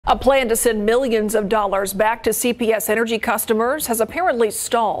A plan to send millions of dollars back to CPS Energy customers has apparently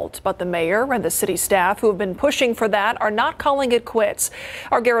stalled, but the mayor and the city staff who have been pushing for that are not calling it quits.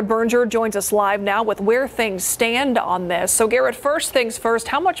 Our Garrett Berger joins us live now with where things stand on this. So Garrett, first things first,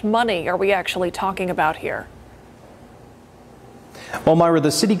 how much money are we actually talking about here? Well, Myra,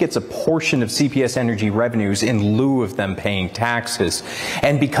 the city gets a portion of CPS Energy revenues in lieu of them paying taxes.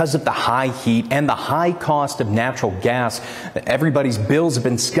 And because of the high heat and the high cost of natural gas, everybody's bills have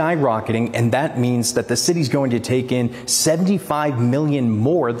been skyrocketing, and that means that the city's going to take in $75 million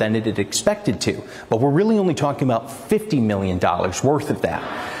more than it had expected to. But we're really only talking about $50 million worth of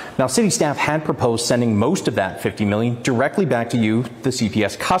that. Now, city staff had proposed sending most of that $50 million directly back to you, the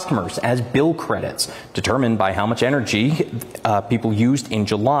CPS customers, as bill credits, determined by how much energy people used in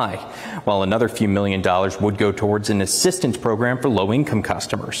July, while another few $1 million would go towards an assistance program for low-income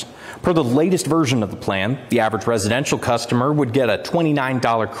customers. Per the latest version of the plan, the average residential customer would get a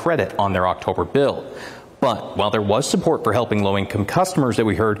 $29 credit on their October bill. But while there was support for helping low-income customers that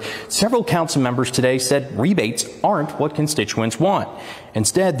we heard, several council members today said rebates aren't what constituents want.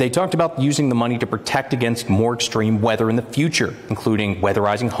 Instead, they talked about using the money to protect against more extreme weather in the future, including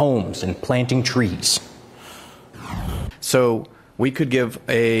weatherizing homes and planting trees. So we could give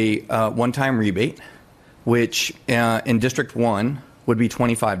a one-time rebate, which in District 1 would be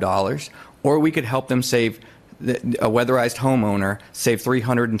 $25, or we could help them save, a weatherized homeowner save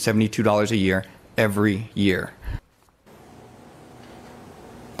 $372 a year every year.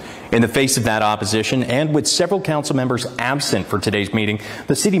 In the face of that opposition, and with several council members absent for today's meeting,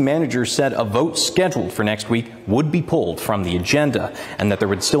 the city manager said a vote scheduled for next week would be pulled from the agenda, and that there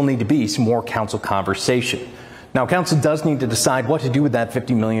would still need to be some more council conversation. Now, council does need to decide what to do with that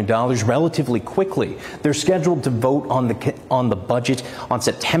 $50 million relatively quickly. They're scheduled to vote on the budget on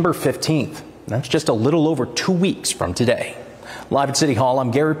September 15th. That's just a little over 2 weeks from today. Live at City Hall,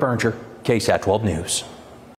 I'm Garrett Berger, KSAT 12 News.